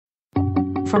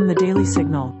From the Daily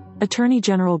Signal, Attorney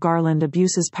General Garland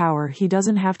abuses power he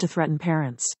doesn't have to threaten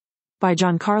parents. By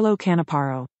GianCarlo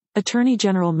Canaparo. Attorney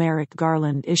General Merrick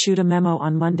Garland issued a memo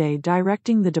on Monday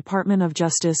directing the Department of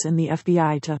Justice and the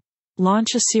FBI to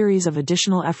launch a series of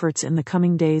additional efforts in the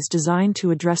coming days designed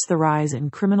to address the rise in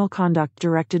criminal conduct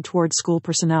directed toward school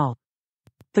personnel.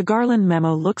 The Garland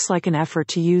memo looks like an effort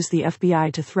to use the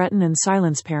FBI to threaten and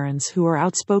silence parents who are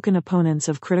outspoken opponents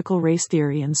of critical race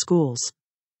theory in schools.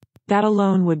 That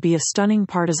alone would be a stunning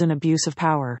partisan abuse of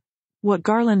power. What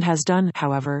Garland has done,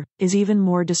 however, is even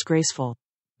more disgraceful.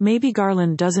 Maybe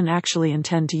Garland doesn't actually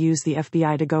intend to use the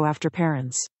FBI to go after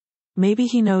parents. Maybe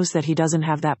he knows that he doesn't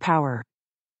have that power.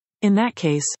 In that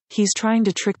case, he's trying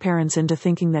to trick parents into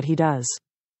thinking that he does.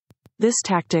 This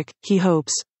tactic, he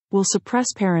hopes, will suppress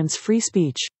parents' free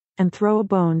speech and throw a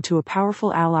bone to a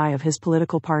powerful ally of his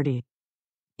political party.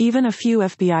 Even a few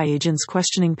FBI agents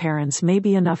questioning parents may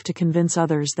be enough to convince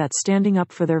others that standing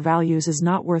up for their values is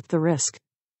not worth the risk.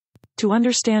 To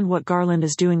understand what Garland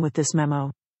is doing with this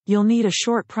memo, you'll need a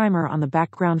short primer on the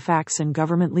background facts and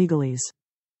government legalese.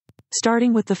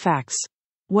 Starting with the facts.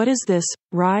 What is this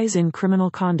rise in criminal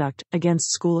conduct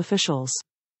against school officials?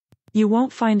 You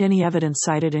won't find any evidence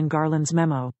cited in Garland's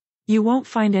memo. You won't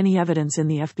find any evidence in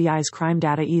the FBI's crime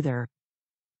data either.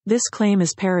 This claim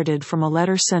is parroted from a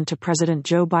letter sent to President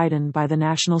Joe Biden by the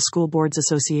National School Boards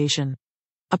Association,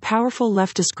 a powerful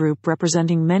leftist group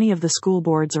representing many of the school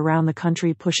boards around the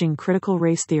country pushing critical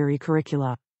race theory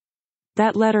curricula.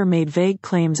 That letter made vague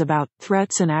claims about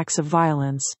threats and acts of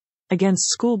violence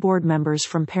against school board members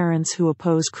from parents who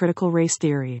oppose critical race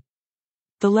theory.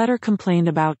 The letter complained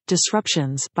about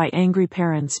disruptions by angry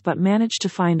parents but managed to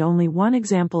find only one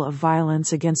example of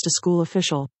violence against a school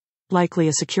official, likely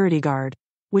a security guard,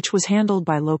 which was handled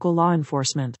by local law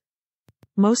enforcement.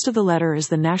 Most of the letter is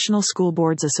the National School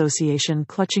Boards Association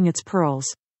clutching its pearls,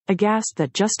 aghast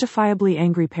that justifiably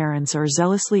angry parents are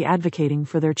zealously advocating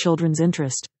for their children's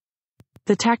interest.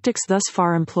 The tactics thus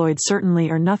far employed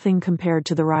certainly are nothing compared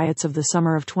to the riots of the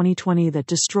summer of 2020 that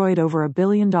destroyed over $1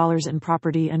 billion in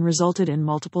property and resulted in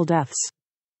multiple deaths.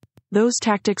 Those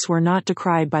tactics were not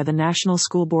decried by the National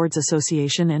School Boards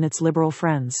Association and its liberal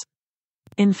friends.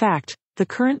 In fact, the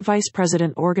current vice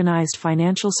president organized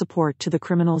financial support to the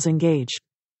criminals engaged.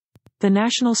 The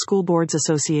National School Boards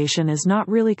Association is not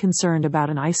really concerned about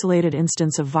an isolated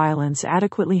instance of violence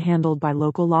adequately handled by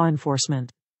local law enforcement.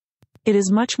 It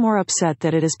is much more upset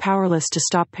that it is powerless to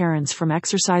stop parents from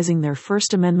exercising their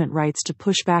First Amendment rights to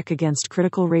push back against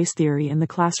critical race theory in the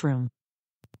classroom.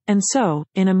 And so,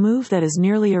 in a move that is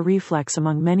nearly a reflex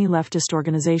among many leftist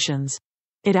organizations,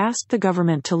 it asked the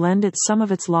government to lend it some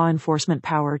of its law enforcement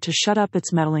power to shut up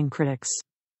its meddling critics.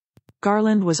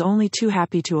 Garland was only too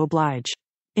happy to oblige.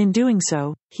 In doing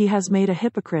so, he has made a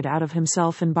hypocrite out of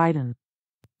himself and Biden.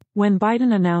 When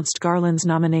Biden announced Garland's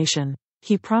nomination,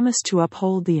 he promised to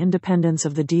uphold the independence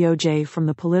of the DOJ from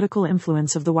the political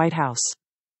influence of the White House.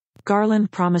 Garland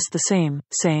promised the same,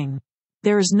 saying,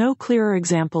 "There is no clearer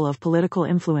example of political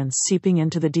influence seeping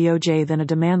into the DOJ than a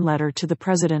demand letter to the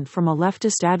president from a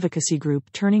leftist advocacy group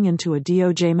turning into a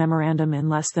DOJ memorandum in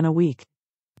less than a week."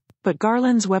 But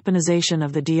Garland's weaponization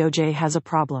of the DOJ has a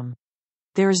problem.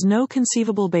 There is no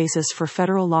conceivable basis for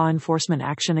federal law enforcement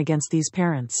action against these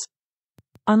parents.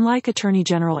 Unlike Attorney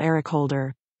General Eric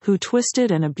Holder, who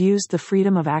twisted and abused the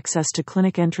Freedom of Access to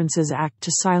Clinic Entrances Act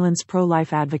to silence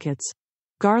pro-life advocates,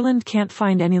 Garland can't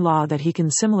find any law that he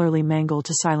can similarly mangle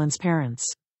to silence parents.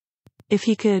 If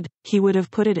he could, he would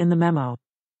have put it in the memo.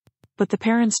 But the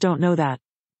parents don't know that.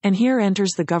 And here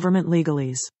enters the government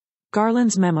legalese.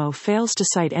 Garland's memo fails to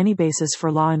cite any basis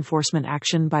for law enforcement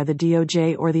action by the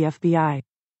DOJ or the FBI.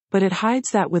 But it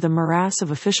hides that with a morass of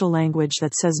official language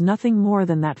that says nothing more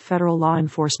than that federal law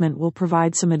enforcement will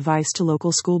provide some advice to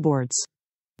local school boards.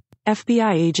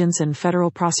 FBI agents and federal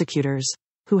prosecutors,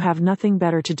 who have nothing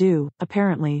better to do,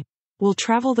 apparently, will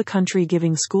travel the country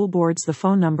giving school boards the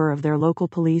phone number of their local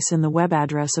police and the web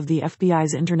address of the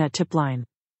FBI's internet tip line.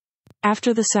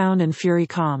 After the sound and fury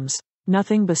calms,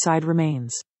 nothing beside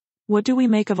remains. What do we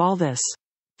make of all this?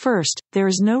 First, there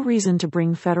is no reason to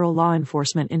bring federal law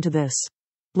enforcement into this.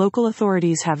 Local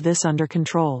authorities have this under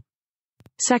control.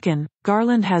 Second,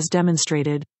 Garland has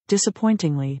demonstrated,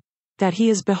 disappointingly, that he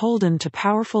is beholden to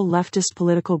powerful leftist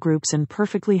political groups and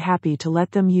perfectly happy to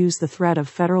let them use the threat of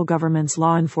federal government's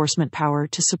law enforcement power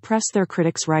to suppress their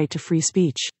critics' right to free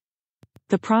speech.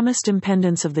 The promised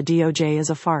independence of the DOJ is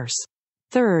a farce.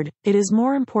 Third, it is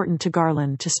more important to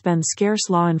Garland to spend scarce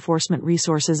law enforcement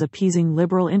resources appeasing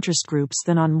liberal interest groups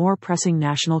than on more pressing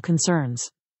national concerns.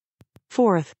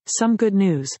 Fourth, some good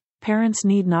news: parents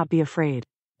need not be afraid.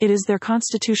 It is their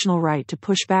constitutional right to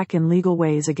push back in legal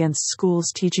ways against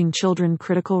schools teaching children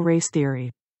critical race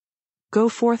theory. Go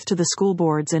forth to the school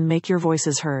boards and make your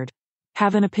voices heard.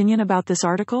 Have an opinion about this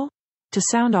article? To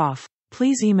sound off,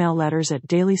 please email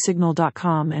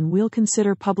letters@dailysignal.com and we'll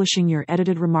consider publishing your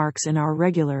edited remarks in our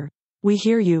regular We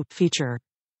Hear You feature.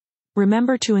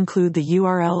 Remember to include the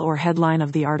URL or headline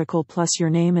of the article plus your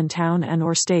name and town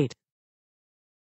and/or state.